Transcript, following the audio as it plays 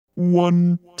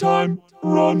One Time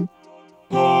Run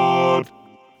Podcast.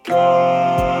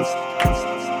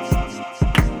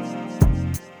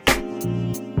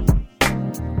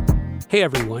 Hey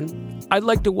everyone, I'd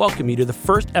like to welcome you to the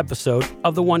first episode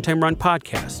of the One Time Run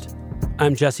Podcast.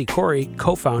 I'm Jesse Corey,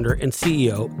 co-founder and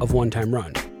CEO of One Time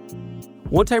Run.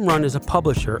 One Time Run is a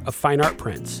publisher of fine art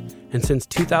prints, and since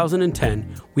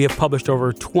 2010, we have published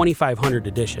over 2,500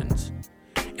 editions.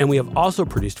 And we have also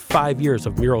produced 5 years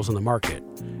of Murals on the Market,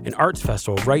 an arts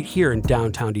festival right here in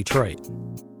downtown Detroit.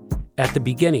 At the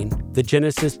beginning, the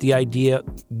genesis, the idea,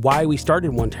 why we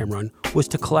started One Time Run was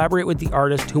to collaborate with the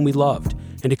artists whom we loved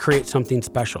and to create something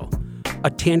special,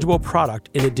 a tangible product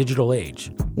in a digital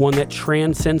age, one that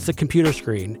transcends the computer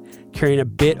screen, carrying a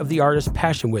bit of the artist's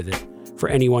passion with it for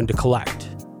anyone to collect.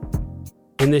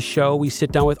 In this show, we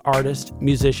sit down with artists,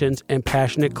 musicians, and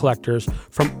passionate collectors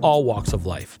from all walks of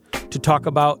life to talk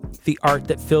about the art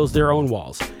that fills their own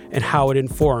walls and how it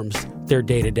informs their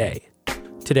day-to-day.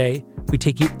 Today, we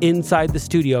take you inside the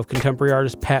studio of contemporary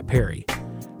artist Pat Perry.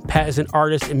 Pat is an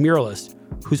artist and muralist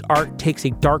whose art takes a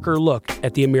darker look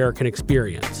at the American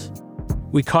experience.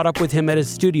 We caught up with him at his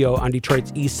studio on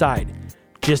Detroit's East Side,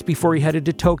 just before he headed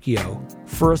to Tokyo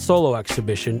for a solo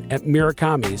exhibition at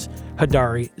Murakami's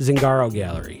Hidari Zingaro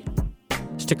Gallery.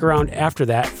 Stick around after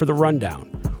that for the rundown,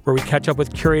 where we catch up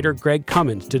with curator Greg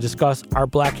Cummins to discuss our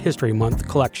Black History Month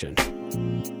collection.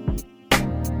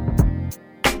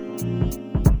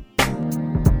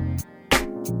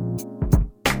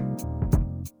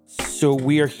 So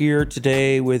we are here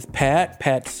today with Pat.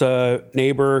 Pat's a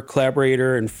neighbor,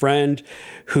 collaborator, and friend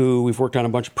who we've worked on a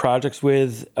bunch of projects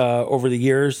with over the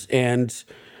years, and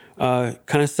kind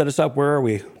of set us up. Where are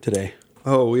we today?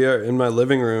 Oh, we are in my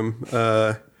living room,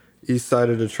 east side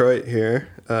of Detroit here.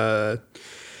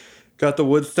 Got the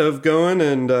wood stove going,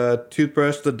 and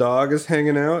Toothbrush the dog is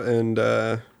hanging out, and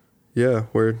yeah,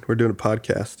 we're doing a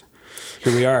podcast.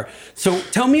 Here we are. So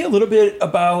tell me a little bit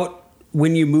about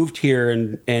when you moved here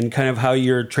and kind of how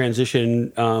your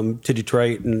transition to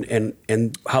Detroit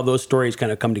and how those stories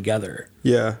kind of come together.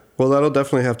 Yeah, well, that'll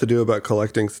definitely have to do about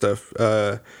collecting stuff.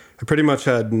 I pretty much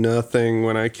had nothing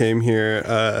when I came here,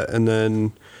 and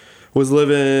then was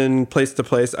living place to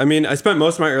place. I mean, I spent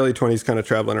most of my early 20s kind of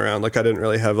traveling around. Like, I didn't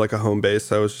really have like a home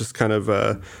base. I was just kind of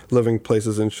living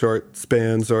places in short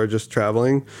spans or just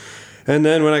traveling. And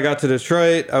then when I got to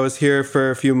Detroit, I was here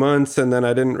for a few months, and then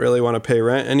I didn't really want to pay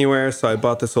rent anywhere, so I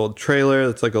bought this old trailer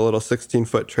that's like a little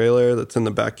 16-foot trailer that's in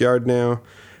the backyard now,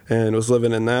 and was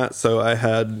living in that. So I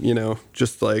had,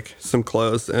 just like some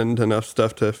clothes and enough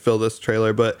stuff to fill this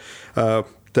trailer. But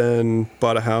then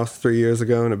bought a house 3 years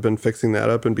ago and have been fixing that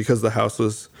up. And because the house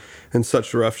was in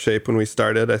such rough shape when we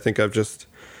started, I think I've just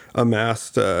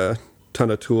amassed a ton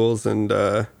of tools and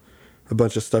a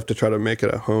bunch of stuff to try to make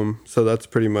it a home. So that's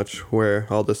pretty much where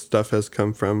all this stuff has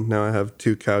come from. Now I have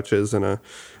 2 couches and a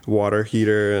water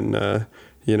heater and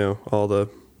all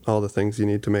the things you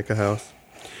need to make a house.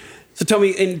 So tell me,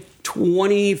 in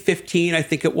 2015, I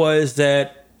think it was,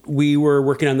 that we were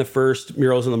working on the first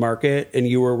Murals on the Market, and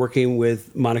you were working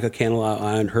with Monica Candela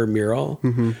on her mural.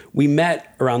 Mm-hmm. We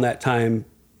met around that time.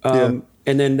 And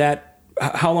then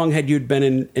how long had you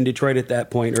been in Detroit at that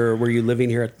point, or were you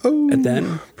living here at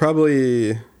then?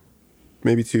 Probably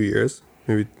maybe 2 years.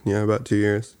 About 2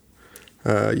 years.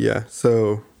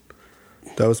 So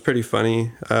that was pretty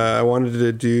funny. I wanted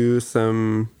to do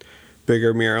some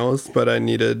bigger murals, but I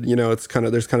needed, there's kind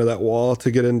of that wall to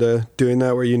get into doing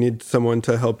that, where you need someone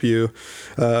to help you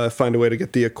find a way to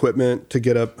get the equipment to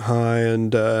get up high.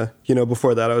 And,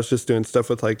 before that, I was just doing stuff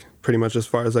with like pretty much as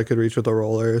far as I could reach with a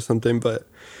roller or something. But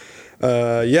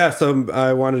so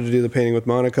I wanted to do the painting with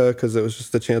Monica because it was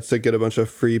just a chance to get a bunch of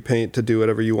free paint to do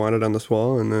whatever you wanted on this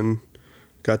wall, and then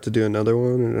got to do another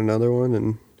one.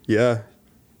 And yeah,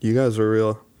 you guys were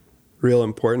real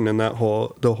important in the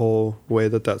whole way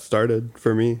that started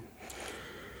for me.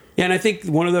 Yeah, and I think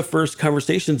one of the first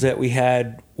conversations that we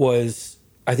had was,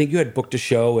 I think you had booked a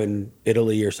show in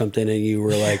Italy or something, and you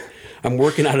were like, I'm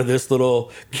working out of this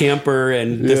little camper,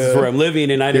 and this is where I'm living,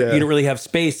 and you didn't really have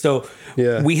space. So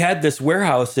we had this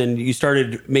warehouse, and you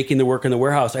started making the work in the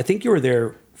warehouse. I think you were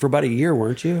there for about a year,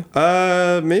 weren't you?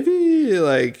 Maybe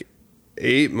like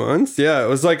 8 months. Yeah, it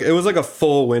was like a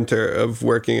full winter of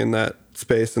working in that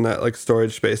space, and that like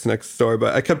storage space next door.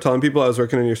 But I kept telling people I was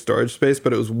working in your storage space,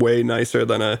 but it was way nicer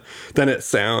than it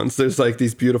sounds. There's like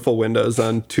these beautiful windows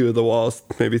on 2 of the walls,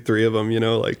 maybe 3 of them,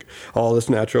 like all this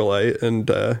natural light, and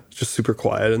just super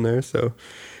quiet in there. So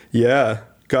yeah,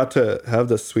 got to have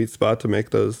this sweet spot to make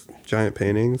those giant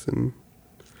paintings. And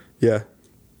yeah,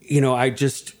 I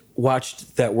just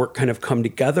watched that work kind of come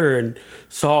together and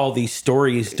saw all these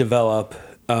stories develop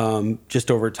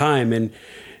just over time. And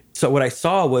so what I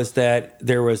saw was that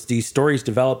there was these stories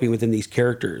developing within these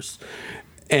characters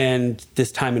and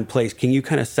this time and place. Can you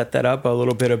kind of set that up a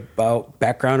little bit about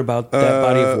background about that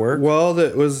body of work? Well,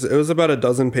 it was about a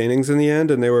dozen paintings in the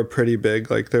end, and they were pretty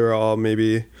big. Like they were all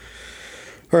maybe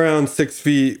around 6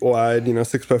 feet wide,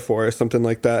 6x4 or something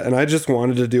like that. And I just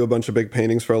wanted to do a bunch of big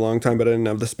paintings for a long time, but I didn't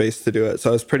have the space to do it. So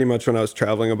I was pretty much, when I was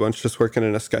traveling a bunch, just working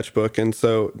in a sketchbook. And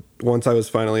so once I was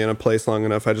finally in a place long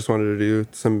enough, I just wanted to do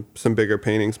some bigger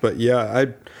paintings. But yeah,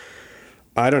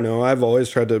 I don't know. I've always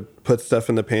tried to put stuff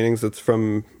in the paintings that's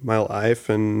from my life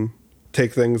and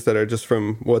take things that are just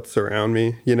from what's around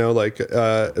me.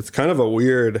 It's kind of a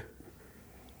weird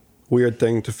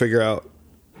thing to figure out.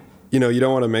 You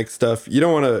don't want to make stuff. You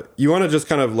want to just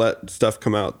kind of let stuff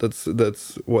come out.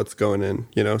 That's what's going in,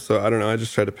 So I don't know. I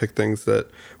just try to pick things that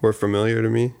were familiar to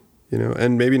me,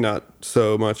 and maybe not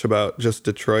so much about just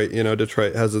Detroit.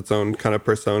 Detroit has its own kind of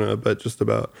persona, but just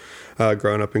about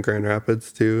growing up in Grand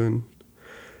Rapids too, and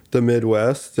the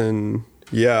Midwest. And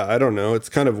yeah, I don't know. It's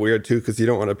kind of weird too, because you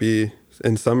don't want to be,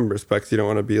 in some respects, you don't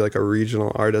want to be like a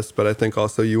regional artist, but I think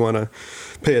also you want to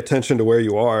pay attention to where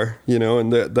you are,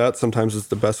 and that sometimes is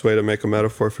the best way to make a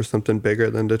metaphor for something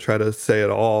bigger than to try to say it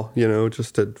all,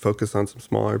 just to focus on some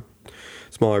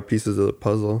smaller pieces of the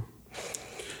puzzle.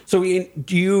 So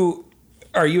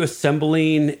are you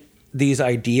assembling these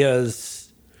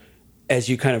ideas as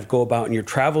you kind of go about in your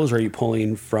travels, or are you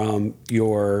pulling from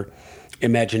your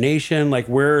imagination? Like,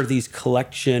 where are these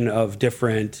collection of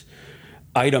different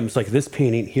items? Like this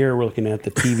painting here, we're looking at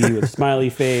the TV with a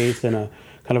smiley face and a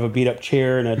kind of a beat up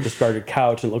chair and a discarded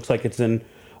couch. It looks like it's in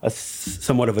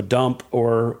somewhat of a dump,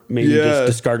 or maybe just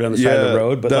discarded on the side of the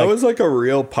road. But that was like a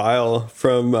real pile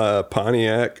from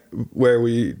Pontiac where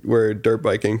we were dirt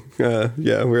biking. We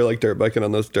were like dirt biking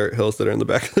on those dirt hills that are in the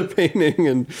back of the painting.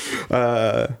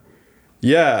 And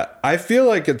yeah, I feel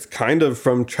like it's kind of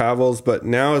from travels, but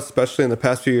now, especially in the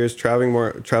past few years,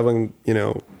 traveling,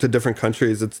 to different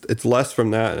countries, it's less from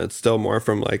that, and it's still more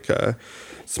from like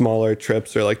smaller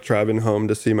trips, or like driving home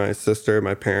to see my sister,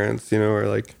 my parents, or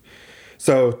like,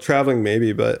 so traveling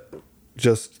maybe, but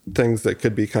just things that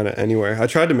could be kind of anywhere. I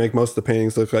tried to make most of the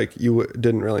paintings look like you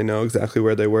didn't really know exactly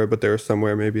where they were, but they were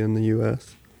somewhere maybe in the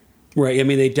U.S. Right. I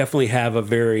mean, they definitely have a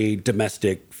very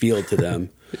domestic feel to them.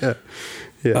 Yeah.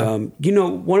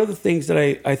 One of the things that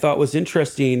I thought was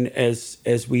interesting as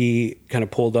we kind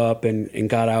of pulled up and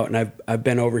got out, and I've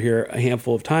been over here a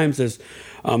handful of times, is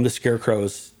the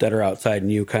scarecrows that are outside,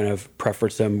 and you kind of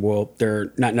preference them. Well,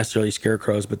 they're not necessarily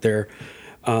scarecrows, but they're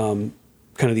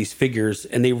kind of these figures,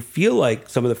 and they feel like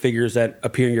some of the figures that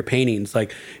appear in your paintings.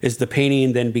 Like, is the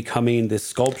painting then becoming this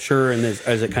sculpture, and is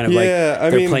it kind of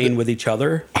they're playing with each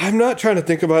other? I'm not trying to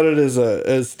think about it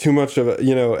as too much of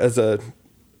a,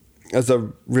 as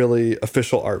a really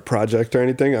official art project or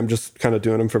anything. I'm just kind of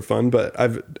doing them for fun. But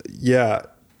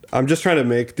I'm just trying to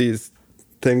make these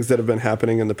things that have been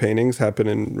happening in the paintings happen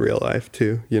in real life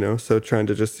too, so trying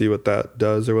to just see what that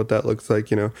does or what that looks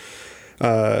like,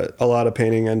 a lot of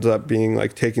painting ends up being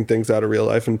like taking things out of real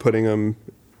life and putting them,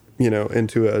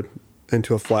 into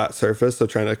a flat surface. So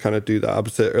trying to kind of do the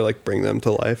opposite, or like bring them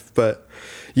to life. But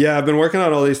yeah, I've been working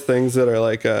on all these things that are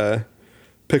like,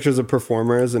 pictures of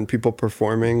performers and people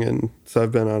performing, and so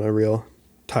I've been on a real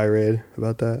tirade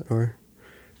about that, or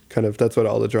kind of that's what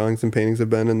all the drawings and paintings have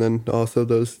been. And then also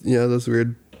those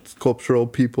weird sculptural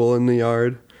people in the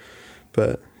yard.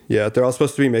 But yeah, they're all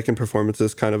supposed to be making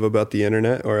performances kind of about the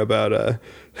internet, or about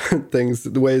things,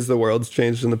 the ways the world's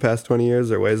changed in the past 20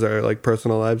 years, or ways our like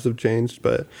personal lives have changed.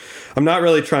 But I'm not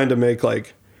really trying to make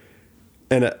like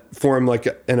and form like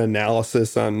an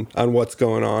analysis on what's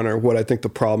going on, or what I think the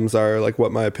problems are, like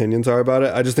what my opinions are about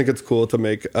it. I just think it's cool to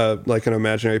make like an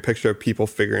imaginary picture of people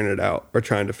figuring it out, or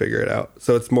trying to figure it out.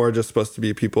 So it's more just supposed to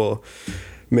be people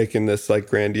making this like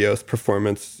grandiose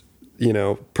performance,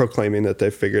 proclaiming that they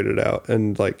figured it out,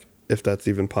 and like if that's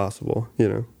even possible,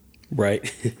 Right.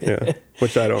 Yeah.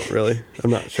 Which I'm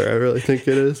not sure I really think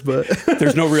it is, but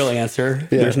there's no real answer.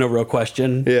 Yeah. There's no real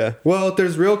question. Yeah. Well,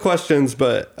 there's real questions,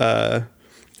 but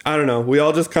I don't know. We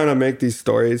all just kind of make these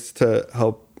stories to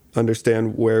help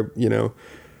understand where,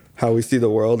 how we see the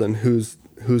world, and who's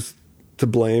to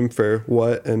blame for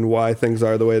what and why things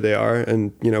are the way they are.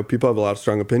 And, people have a lot of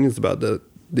strong opinions about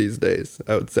these days,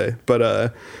 I would say.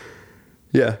 But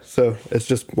yeah, so it's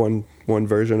just one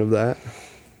version of that.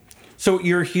 So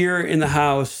you're here in the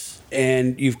house,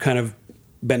 and you've kind of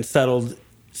been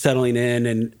settling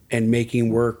in and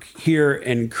making work here,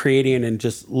 and creating and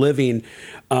just living.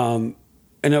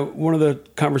 And one of the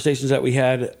conversations that we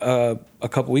had a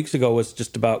couple weeks ago was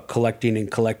just about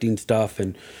collecting stuff,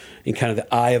 and kind of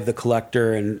the eye of the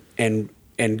collector, and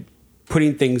and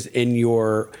putting things in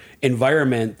your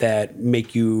environment that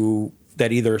make you,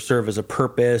 that either serve as a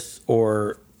purpose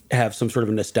or have some sort of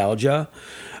nostalgia.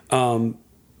 Can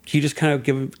you just kind of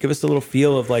give us a little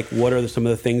feel of like what are some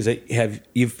of the things that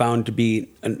you've found to be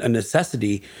a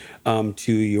necessity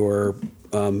to your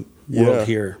world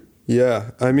here?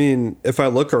 Yeah, I mean, if I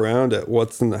look around at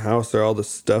what's in the house or all the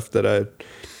stuff that I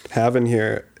have in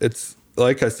here, it's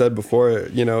like I said before,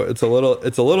 you know, it's a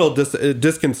little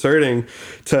disconcerting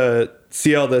to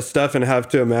see all this stuff and have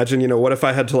to imagine, you know, what if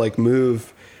I had to like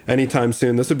move anytime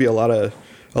soon? This would be a lot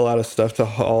of stuff to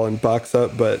haul and box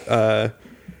up, but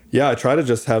yeah, I try to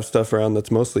just have stuff around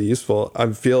that's mostly useful. I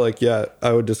feel like,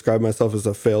 I would describe myself as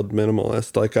a failed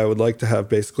minimalist. Like I would like to have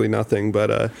basically nothing,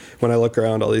 but when I look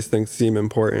around, all these things seem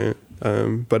important.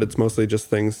 But it's mostly just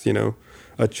things, you know,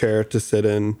 a chair to sit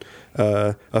in,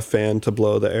 a fan to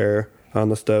blow the air on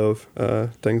the stove,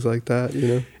 things like that, you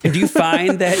know. And do you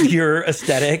find that your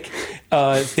aesthetic,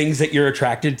 things that you're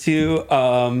attracted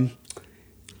to,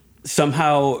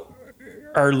 somehow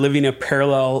are living a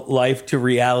parallel life to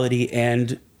reality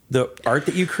and the art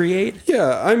that you create?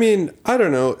 Yeah, I mean, I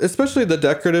don't know, especially the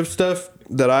decorative stuff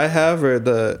that I have, or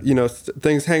the, you know,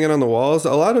 things hanging on the walls.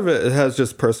 A lot of it has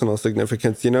just personal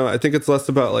significance, you know. I think it's less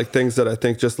about like things that I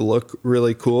think just look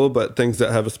really cool, but things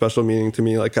that have a special meaning to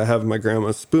me. Like I have my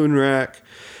grandma's spoon rack,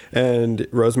 and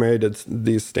Rosemary did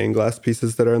these stained glass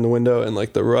pieces that are in the window, and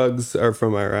like the rugs are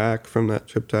from Iraq, from that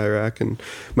trip to Iraq, and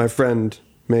my friend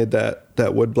made that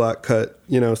woodblock cut,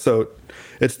 you know. So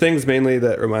it's things mainly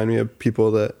that remind me of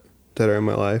people that are in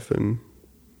my life, and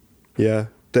yeah,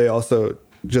 they also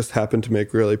just happen to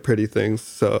make really pretty things,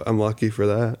 so I'm lucky for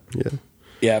that.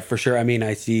 Yeah, for sure. I mean,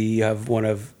 I see you have one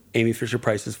of Amy Fisher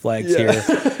Price's flags here.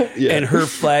 Yeah. And her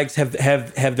flags, have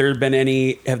there been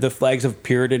any, have the flags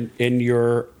appeared in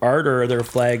your art, or are their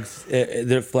flags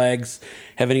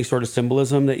have any sort of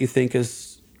symbolism that you think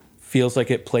feels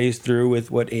like it plays through with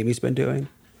what Amy's been doing?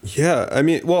 Yeah, I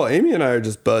mean, well, Amy and I are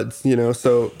just buds, you know,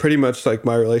 so pretty much like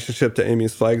my relationship to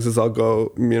Amy's flags is I'll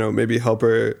go, you know, maybe help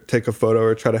her take a photo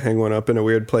or try to hang one up in a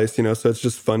weird place, you know, so it's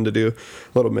just fun to do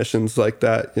little missions like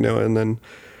that, you know, and then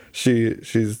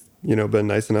she's, you know, been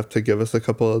nice enough to give us a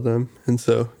couple of them. And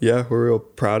so, yeah, we're real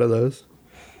proud of those.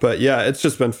 But yeah, it's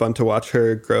just been fun to watch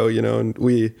her grow, you know, and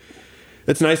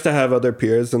it's nice to have other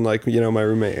peers, and like, you know, my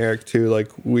roommate Eric too, like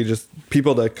we just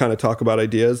people that kind of talk about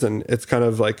ideas, and it's kind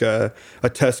of like a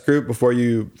test group before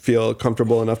you feel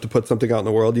comfortable enough to put something out in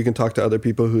the world. You can talk to other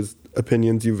people whose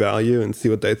opinions you value and see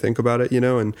what they think about it, you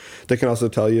know, and they can also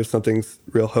tell you if something's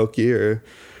real hokey or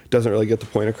doesn't really get the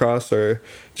point across or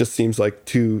just seems like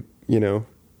too, you know,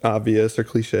 obvious or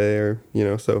cliche, or, you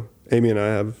know. So Amy and I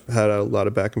have had a lot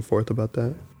of back and forth about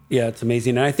that. Yeah, it's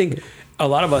amazing. And I think a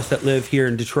lot of us that live here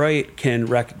in Detroit can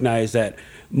recognize that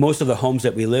most of the homes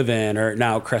that we live in are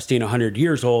now cresting 100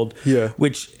 years old,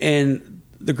 which in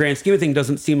the grand scheme of things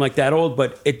doesn't seem like that old,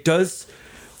 but it does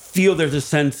feel there's a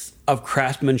sense of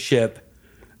craftsmanship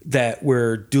that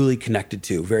we're duly connected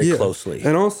to very closely.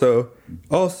 And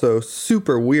also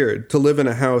super weird to live in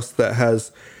a house that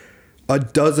has a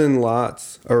dozen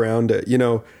lots around it, you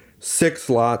know, 6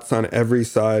 lots on every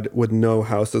side with no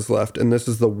houses left. And this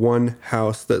is the one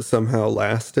house that somehow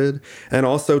lasted. And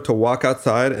also to walk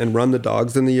outside and run the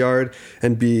dogs in the yard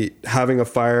and be having a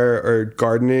fire or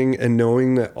gardening and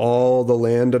knowing that all the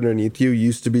land underneath you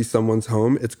used to be someone's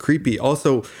home. It's creepy.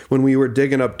 Also, when we were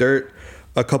digging up dirt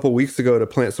a couple weeks ago to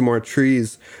plant some more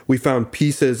trees, we found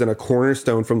pieces and a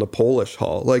cornerstone from the Polish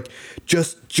Hall. Like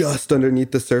just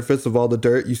underneath the surface of all the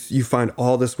dirt, you find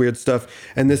all this weird stuff.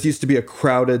 And this used to be a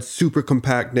crowded, super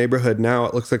compact neighborhood. Now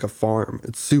it looks like a farm.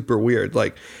 It's super weird.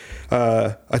 Like,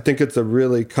 I think it's a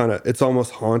really it's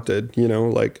almost haunted, you know,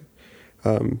 like,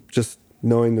 just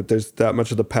knowing that there's that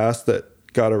much of the past that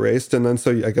got erased. And then,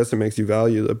 so I guess it makes you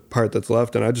value the part that's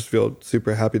left. And I just feel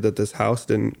super happy that this house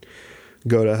didn't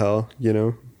go to hell, you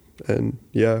know. And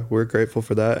yeah, we're grateful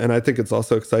for that. And I think it's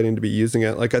also exciting to be using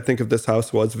it. Like, I think if this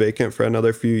house was vacant for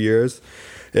another few years,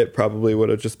 it probably would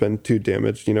have just been too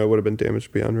damaged, you know, it would have been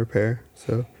damaged beyond repair.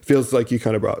 So it feels like you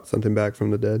kind of brought something back from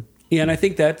the dead. Yeah, and I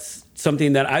think that's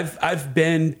something that I've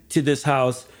been to this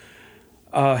house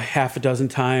half a dozen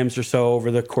times or so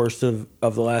over the course of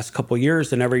the last couple of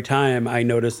years, and every time I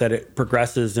notice that it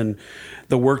progresses, and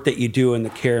the work that you do and the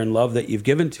care and love that you've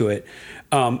given to it.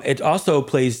 It also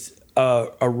plays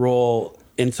a role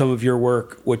in some of your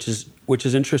work, which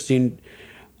is interesting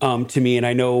to me. And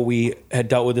I know we had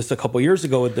dealt with this a couple of years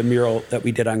ago with the mural that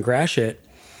we did on Gratiot,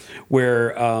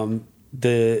 where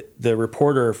the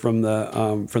reporter from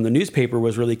the newspaper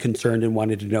was really concerned and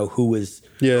wanted to know who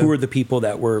were the people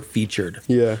that were featured.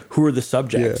 Yeah. Who were the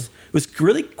subjects. Yeah. It was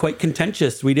really quite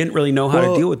contentious. We didn't really know how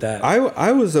to deal with that.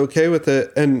 I was okay with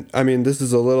it. And I mean, this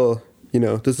is a little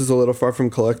far from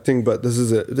collecting, but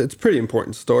it's a pretty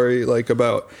important story, like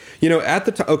about, at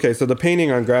the time. Okay, so the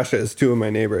painting on Gracia is two of my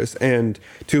neighbors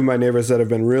that have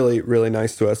been really, really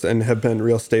nice to us and have been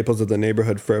real staples of the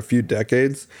neighborhood for a few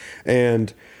decades.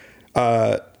 And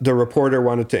the reporter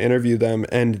wanted to interview them,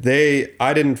 and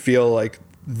I didn't feel like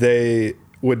they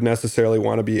would necessarily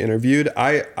want to be interviewed.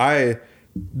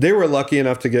 They were lucky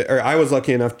enough I was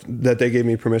lucky enough that they gave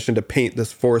me permission to paint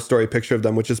this 4-story picture of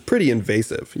them, which is pretty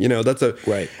invasive.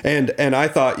 Right. And I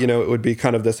thought, it would be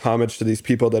kind of this homage to these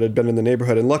people that had been in the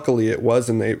neighborhood. And luckily it was,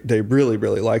 and they really,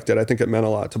 really liked it. I think it meant a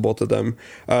lot to both of them.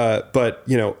 But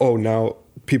now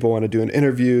people want to do an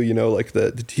interview, like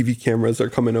the TV cameras are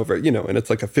coming over, and it's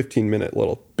like a 15-minute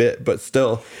little bit, but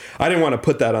still, I didn't want to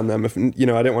put that on them if, I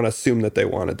didn't want to assume that they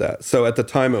wanted that. So at the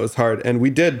time it was hard. And we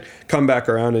did come back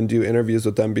around and do interviews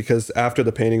with them because after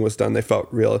the painting was done, they felt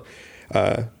real,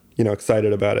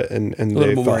 excited about it and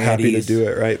they felt happy to do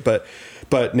it. Right.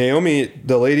 But Naomi,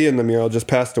 the lady in the mural, just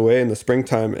passed away in the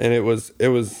springtime. And it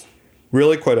was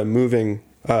really quite a moving,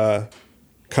 kind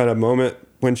of moment.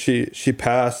 When she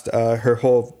passed, her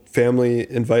whole family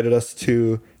invited us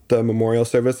to the memorial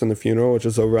service and the funeral, which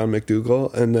was over on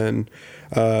McDougal. And then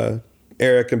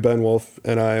Eric and Ben Wolf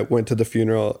and I went to the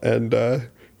funeral, and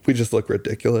we just look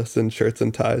ridiculous in shirts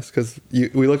and ties because we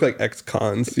look like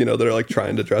ex-cons, that are like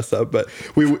trying to dress up. But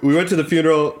we went to the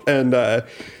funeral, and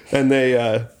they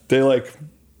like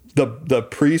the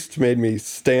priest made me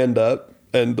stand up,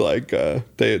 and like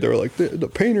they were like the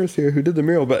painters here who did the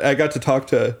mural. But I got to talk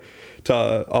to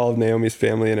all of Naomi's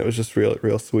family, and it was just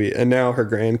real sweet. And now her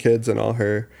grandkids and all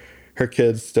her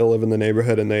kids still live in the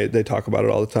neighborhood, and they talk about it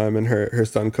all the time. And her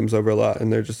son comes over a lot,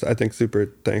 and they're just, I think,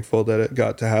 super thankful that it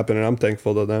got to happen. And I'm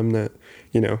thankful to them that,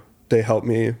 they helped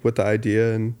me with the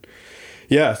idea. And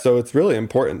yeah, so it's really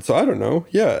important. So I don't know.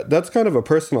 Yeah, that's kind of a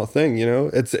personal thing,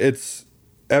 it's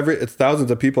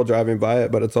thousands of people driving by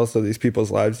it, but it's also these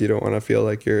people's lives. You don't want to feel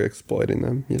like you're exploiting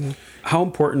them, How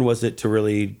important was it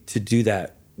to do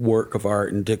that work of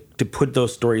art and to put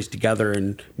those stories together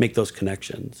and make those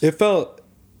connections? It felt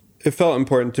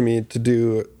important to me to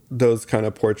do those kind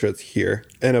of portraits here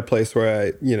in a place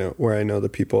where I know the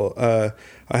people. I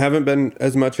haven't been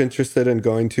as much interested in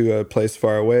going to a place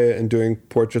far away and doing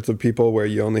portraits of people where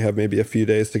you only have maybe a few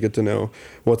days to get to know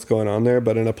what's going on there.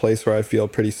 But in a place where I feel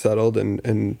pretty settled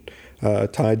and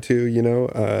tied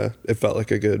to, it felt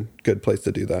like a good place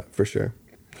to do that for sure.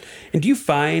 And do you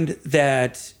find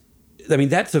that,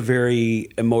 that's a very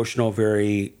emotional,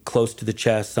 very close to the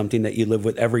chest, something that you live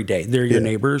with every day. They're your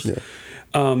neighbors. Yeah.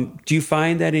 Do you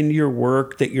find that in your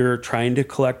work that you're trying to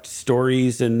collect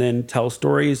stories and then tell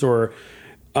stories, or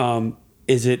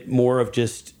is it more of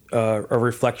just a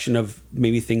reflection of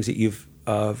maybe things that you've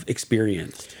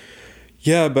experienced?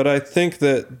 Yeah, but I think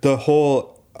that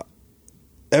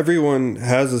everyone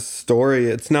has a story.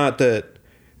 It's not that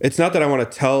I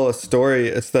want to tell a story.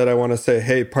 It's that I want to say,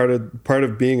 hey, part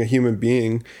of being a human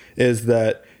being is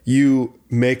that you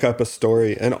make up a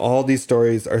story, and all these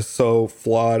stories are so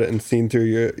flawed and seen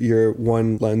through your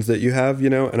one lens that you have,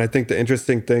 And I think the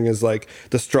interesting thing is like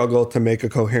the struggle to make a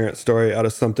coherent story out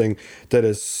of something that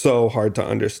is so hard to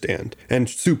understand and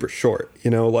super short,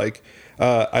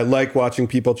 I like watching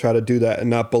people try to do that and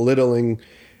not belittling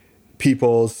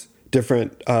people's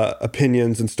different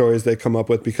opinions and stories they come up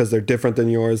with because they're different than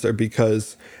yours or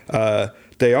because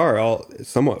they are all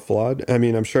somewhat flawed. I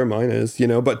mean, I'm sure mine is,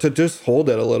 but to just hold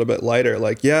it a little bit lighter,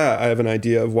 like, yeah, I have an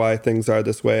idea of why things are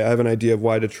this way. I have an idea of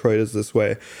why Detroit is this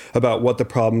way, about what the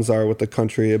problems are with the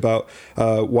country, about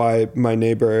why my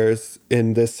neighbor is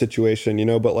in this situation,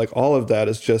 but like all of that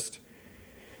is just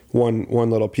one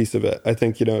little piece of it. I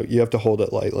think, you have to hold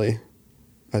it lightly,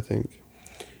 I think.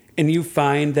 And you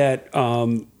find that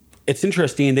it's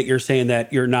interesting that you're saying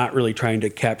that you're not really trying to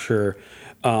capture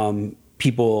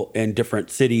people in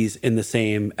different cities in the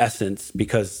same essence,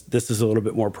 because this is a little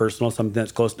bit more personal, something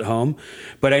that's close to home.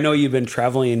 But I know you've been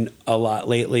traveling a lot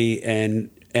lately,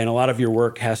 and a lot of your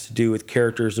work has to do with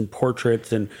characters and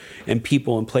portraits and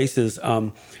people and places.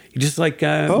 Just like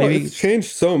maybe it's changed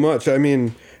so much. I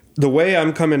mean, the way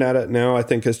I'm coming at it now, I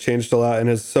think, has changed a lot and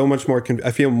is so much more.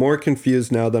 I feel more confused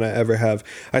now than I ever have.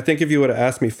 I think if you would have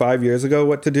asked me 5 years ago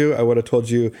what to do, I would have told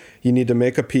you need to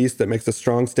make a piece that makes a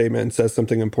strong statement and says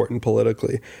something important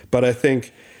politically. But I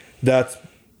think that's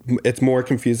it's more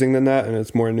confusing than that, and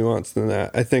it's more nuanced than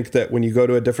that. I think that when you go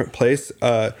to a different place,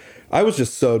 I was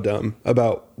just so dumb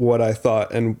about what I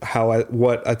thought and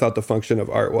what I thought the function of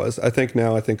art was. I think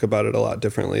now I think about it a lot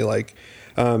differently. Like,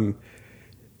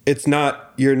 it's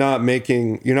not, you're not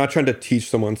trying to teach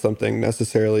someone something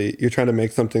necessarily. You're trying to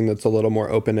make something that's a little more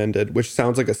open-ended, which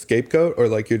sounds like a scapegoat, or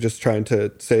like you're just trying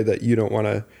to say that you don't want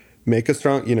to make a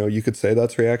strong, you could say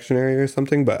that's reactionary or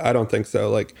something, but I don't think so.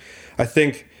 Like, I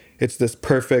think it's this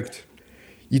perfect,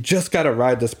 you just got to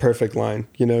ride this perfect line.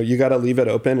 You got to leave it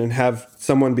open and have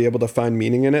someone be able to find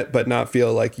meaning in it, but not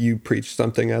feel like you preached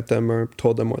something at them or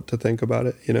told them what to think about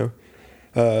it,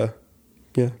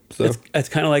 Yeah. So it's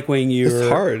kind of like when it's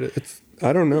hard.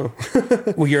 I don't know.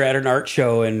 Well, you're at an art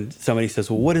show and somebody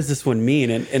says, well, what does this one mean?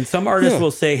 And some artists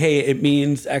will say, hey, it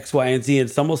means X, Y, and Z.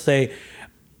 And some will say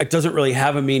it doesn't really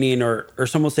have a meaning, or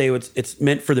some will say it's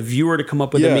meant for the viewer to come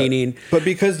up with a meaning. But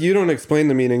because you don't explain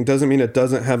the meaning doesn't mean it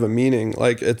doesn't have a meaning.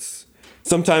 Like, it's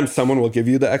sometimes someone will give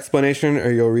you the explanation,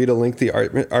 or you'll read a lengthy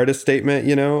artist statement,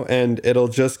 and it'll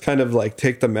just kind of like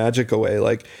take the magic away.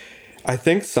 Like, I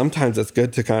think sometimes it's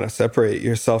good to kind of separate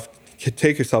yourself,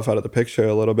 take yourself out of the picture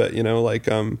a little bit, like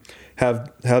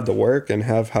have the work and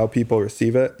have how people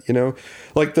receive it,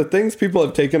 like the things people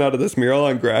have taken out of this mural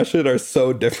on Gratiot are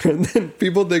so different than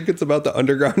people think it's about the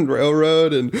Underground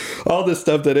Railroad and all this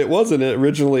stuff that it wasn't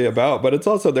originally about. But it's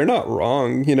also, they're not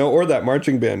wrong, or that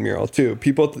marching band mural too.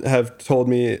 People have told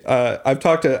me, I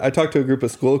talked to a group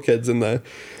of school kids, and the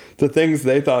things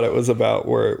they thought it was about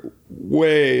were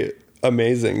way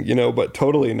amazing, but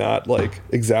totally not like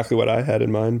exactly what I had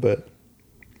in mind, but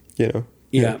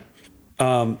Yeah.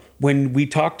 When we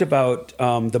talked about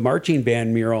the marching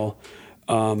band mural,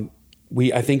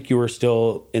 I think you were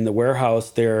still in the warehouse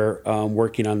there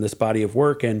working on this body of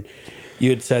work, and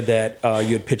you had said that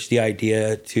you had pitched the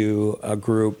idea to a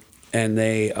group, and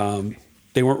they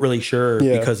weren't really sure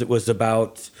because it was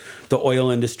about the oil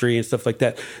industry and stuff like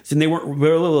that. So they were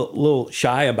a little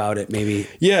shy about it, maybe.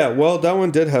 Yeah, well, that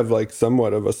one did have like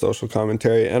somewhat of a social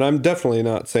commentary, and I'm definitely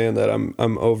not saying that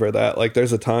I'm over that. Like,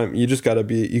 there's a time you just gotta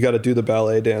do the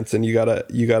ballet dance, and you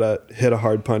gotta hit a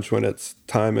hard punch when it's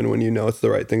time and when it's the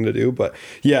right thing to do. But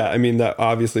yeah, I mean, that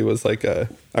obviously was like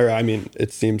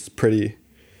it seems pretty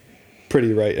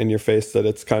right in your face that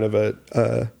it's kind of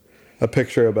a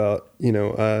picture about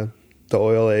the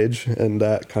oil age and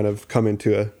that kind of coming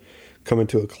to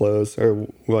a close, or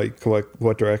like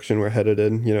what direction we're headed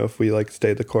in, if we like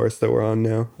stay the course that we're on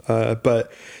now.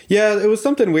 But yeah, it was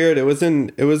something weird. It was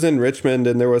in Richmond,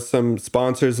 and there was some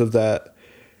sponsors of that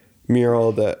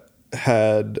mural that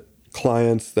had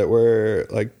clients that were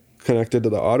like connected to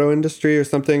the auto industry or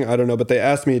something. I don't know, but they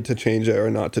asked me to change it or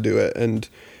not to do it. And,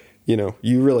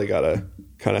 you really gotta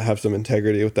kind of have some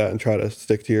integrity with that and try to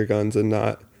stick to your guns, and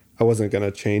I wasn't going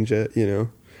to change it,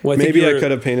 Well, maybe I could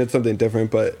have painted something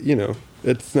different, but,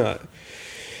 it's not.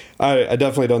 I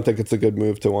definitely don't think it's a good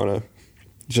move to want to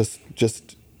just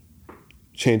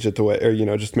change it the way, or,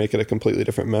 just make it a completely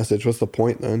different message. What's the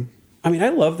point then? I mean, I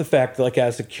love the fact that, like,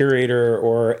 as a curator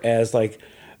or as, like,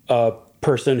 a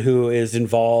person who is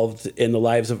involved in the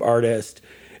lives of artists,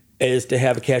 is to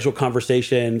have a casual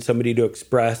conversation, somebody to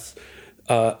express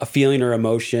a feeling or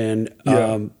emotion.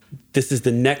 This is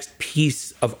the next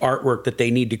piece of artwork that they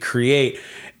need to create.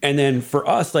 And then for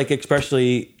us, like,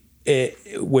 especially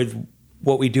with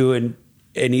what we do in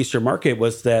Eastern Market,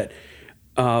 was that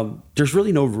there's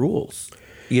really no rules.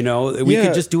 We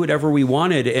could just do whatever we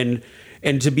wanted.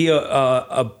 And to be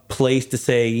a place to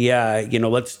say,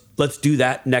 let's do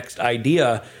that next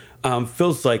idea,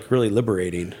 feels like really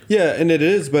liberating. Yeah, and it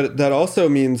is, but that also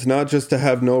means not just to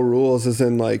have no rules, as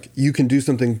in like you can do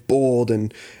something bold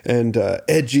and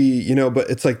edgy, but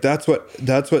it's like that's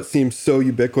what seems so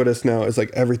ubiquitous now, is like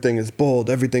everything is bold,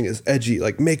 everything is edgy,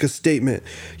 like make a statement,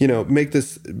 make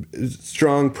this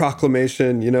strong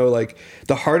proclamation, like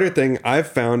the harder thing I've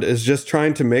found is just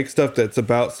trying to make stuff that's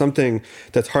about something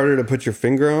that's harder to put your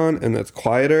finger on and that's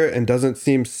quieter and doesn't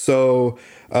seem so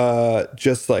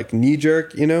just like knee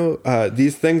jerk,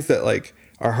 these things that like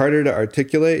are harder to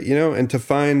articulate, and to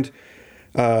find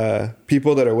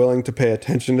people that are willing to pay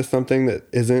attention to something that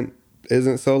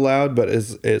isn't so loud, but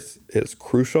is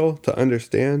crucial to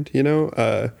understand,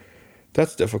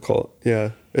 that's difficult.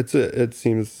 Yeah. It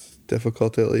seems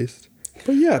difficult, at least.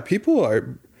 But yeah, people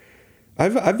are,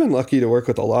 I've been lucky to work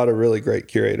with a lot of really great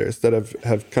curators that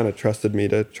have kind of trusted me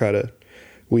to try to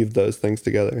weave those things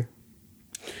together.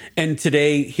 And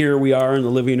today, here we are in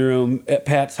the living room at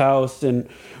Pat's house, and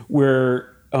we're,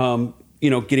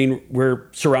 we're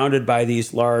surrounded by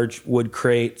these large wood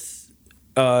crates.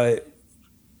 Where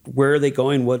are they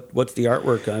going? What's the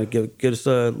artwork? Give us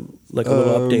a little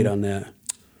update on that.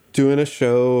 doing a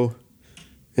show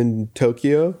in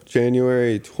Tokyo,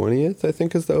 January 20th, I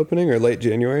think is the opening, or late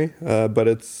January. But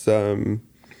it's Hidari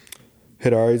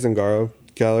Zangaro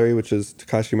Gallery, which is one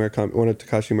of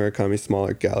Takashi Murakami's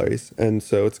smaller galleries. And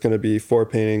so it's going to be 4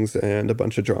 paintings and a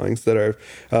bunch of drawings that are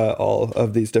all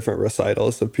of these different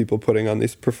recitals of people putting on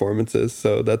these performances.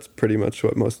 So that's pretty much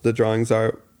what most of the drawings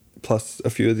are, plus a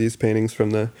few of these paintings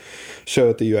from the show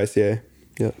at the UICA.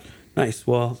 Yeah. Nice.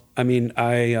 Well, I mean,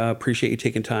 I appreciate you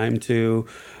taking time to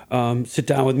sit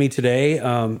down with me today.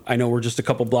 I know we're just a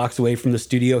couple blocks away from the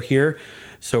studio here,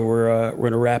 so we're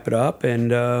going to wrap it up,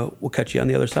 and we'll catch you on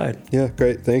the other side. Yeah,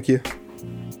 great. Thank you.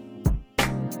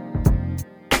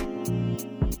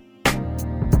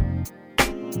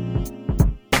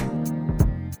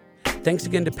 Thanks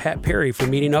again to Pat Perry for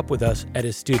meeting up with us at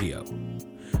his studio.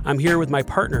 I'm here with my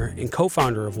partner and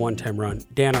co-founder of One Time Run,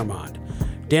 Dan Armand.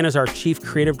 Dan is our chief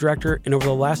creative director, and over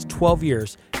the last 12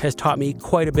 years has taught me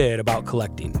quite a bit about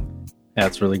collecting. Yeah,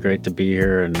 it's really great to be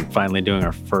here and finally doing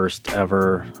our first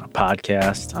ever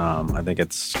podcast. I think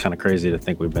it's kind of crazy to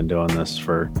think we've been doing this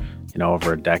for,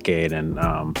 over a decade, and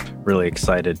really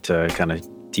excited to kind of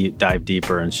dive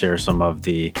deeper and share some of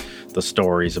the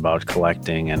stories about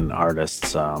collecting and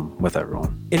artists with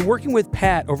everyone. In working with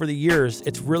Pat over the years,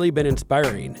 it's really been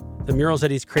inspiring. The murals that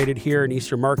he's created here in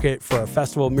Eastern Market for our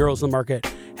festival, Murals in the Market,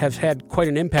 have had quite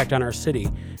an impact on our city.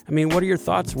 I mean, what are your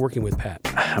thoughts working with Pat?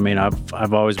 I mean,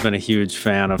 I've always been a huge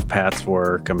fan of Pat's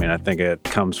work. I mean, I think it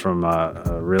comes from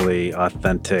a really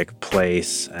authentic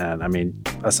place. And I mean,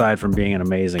 aside from being an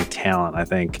amazing talent, I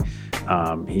think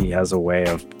he has a way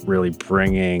of really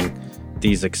bringing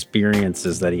these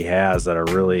experiences that he has that are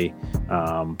really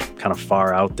kind of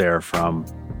far out there from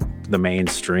the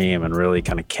mainstream, and really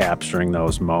kind of capturing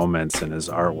those moments in his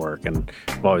artwork. And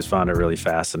I've always found it really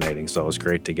fascinating. So it was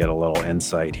great to get a little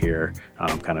insight here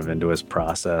kind of into his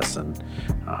process and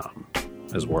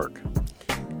his work.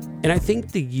 And I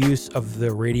think the use of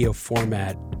the radio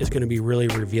format is going to be really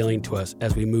revealing to us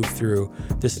as we move through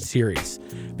this series,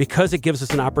 because it gives us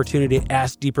an opportunity to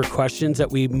ask deeper questions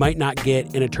that we might not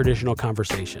get in a traditional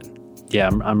conversation. Yeah,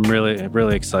 I'm really,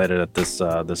 really excited at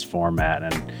this format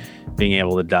and being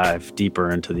able to dive deeper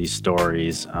into these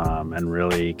stories and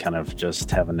really kind of just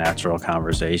have a natural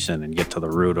conversation and get to the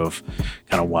root of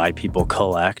kind of why people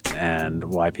collect and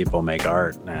why people make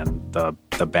art, and the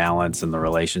balance and the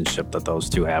relationship that those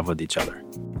two have with each other.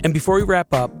 And before we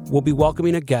wrap up, we'll be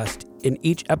welcoming a guest in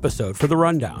each episode for the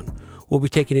rundown. We'll be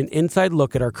taking an inside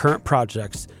look at our current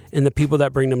projects and the people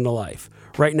that bring them to life.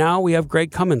 Right now, we have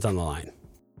Greg Cummins on the line.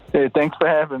 Hey, thanks for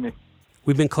having me.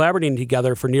 We've been collaborating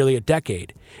together for nearly a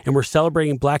decade, and we're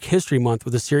celebrating Black History Month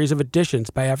with a series of editions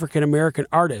by African-American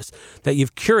artists that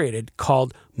you've curated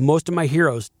called Most of My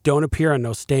Heroes Don't Appear on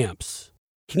No Stamps.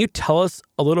 Can you tell us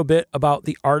a little bit about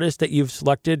the artists that you've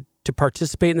selected to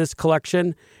participate in this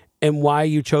collection and why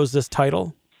you chose this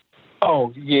title?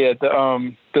 Oh, yeah.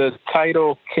 The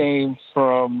title came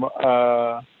from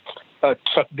a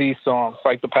Chuck D song,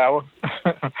 Fight the Power.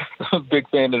 I'm a big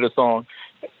fan of the song.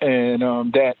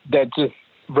 And that just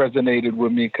resonated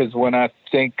with me, because when I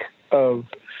think of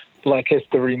Black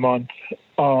History Month,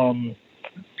 I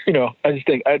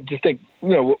just think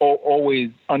we're always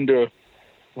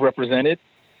underrepresented.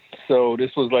 So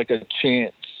this was like a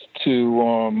chance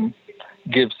to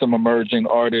give some emerging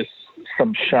artists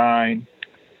some shine.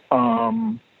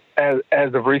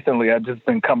 As of recently, I've just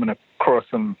been coming across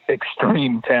some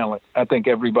extreme talent. I think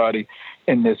everybody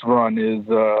in this run is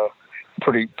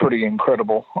pretty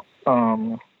incredible.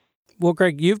 Well,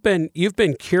 Greg, you've been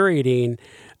curating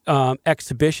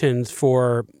exhibitions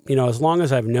for as long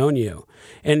as I've known you,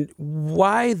 and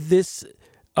why this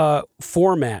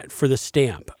format for the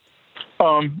stamp?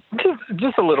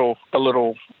 Just a little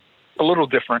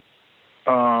different.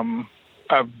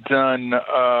 I've done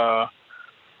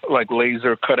like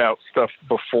laser cutout stuff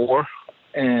before,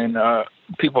 and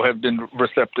people have been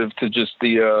receptive to just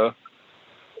the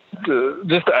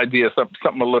idea of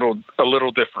something a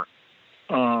little different.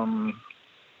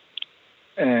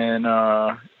 And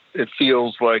it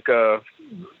feels like it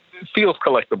feels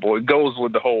collectible. It goes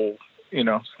with the whole,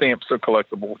 stamps are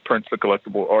collectible, prints are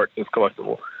collectible, art is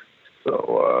collectible.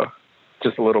 So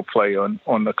just a little play on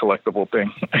the collectible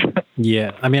thing.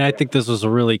 Yeah, I mean, I think this was a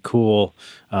really cool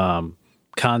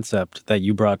concept that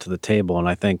you brought to the table, and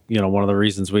I think one of the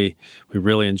reasons we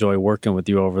really enjoy working with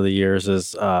you over the years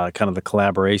is kind of the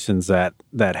collaborations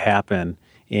that happen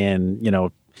in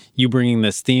you bringing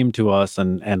this theme to us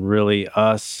and really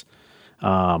us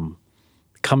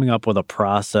coming up with a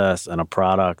process and a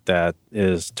product that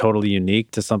is totally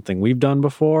unique to something we've done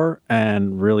before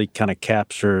and really kind of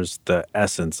captures the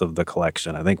essence of the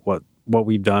collection. I think what what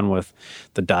we've done with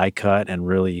the die cut and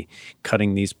really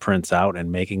cutting these prints out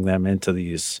and making them into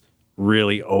these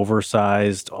really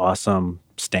oversized, awesome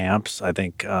stamps, I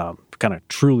think kind of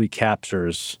truly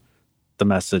captures the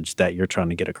message that you're trying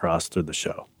to get across through the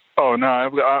show. Oh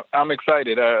no, I'm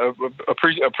excited. I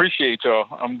appreciate y'all.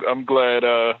 I'm glad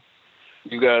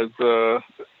you guys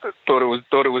thought it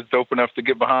was dope enough to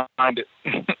get behind it.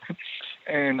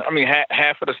 And I mean,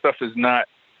 half of the stuff is not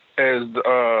as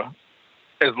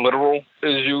literal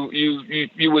as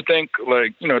you would think.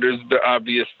 Like, you know, there's the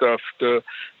obvious stuff, the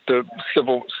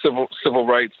civil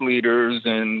rights leaders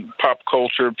and pop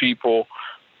culture people,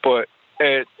 but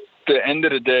at the end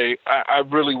of the day, I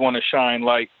really want to shine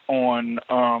light on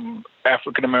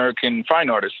African American fine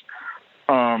artists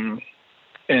and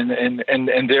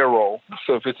their role.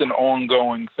 So if it's an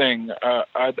ongoing thing,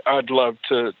 I'd love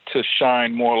to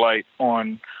shine more light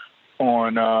on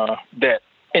that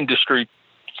industry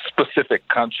specific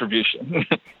contribution.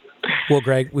 Well,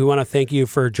 Greg, we want to thank you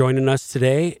for joining us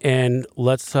today, and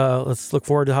let's look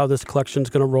forward to how this collection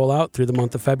is going to roll out through the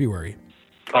month of February.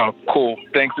 Oh, cool.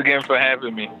 Thanks again for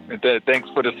having me. Thanks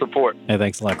for the support. Hey,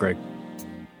 thanks a lot, Greg.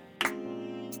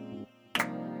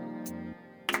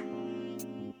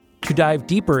 To dive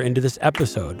deeper into this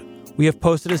episode, we have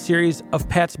posted a series of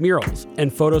Pat's murals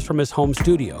and photos from his home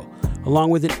studio,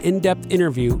 along with an in-depth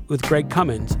interview with Greg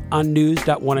Cummins on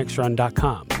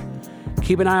news.onexrun.com.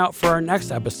 Keep an eye out for our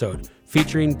next episode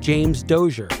featuring James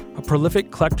Dozier, a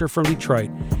prolific collector from Detroit,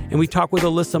 and we talk with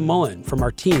Alyssa Mullen from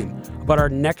our team about our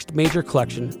next major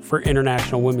collection for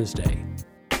International Women's Day.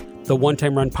 The One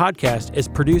Time Run podcast is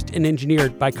produced and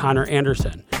engineered by Connor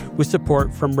Anderson with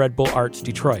support from Red Bull Arts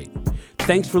Detroit.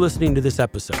 Thanks for listening to this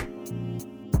episode.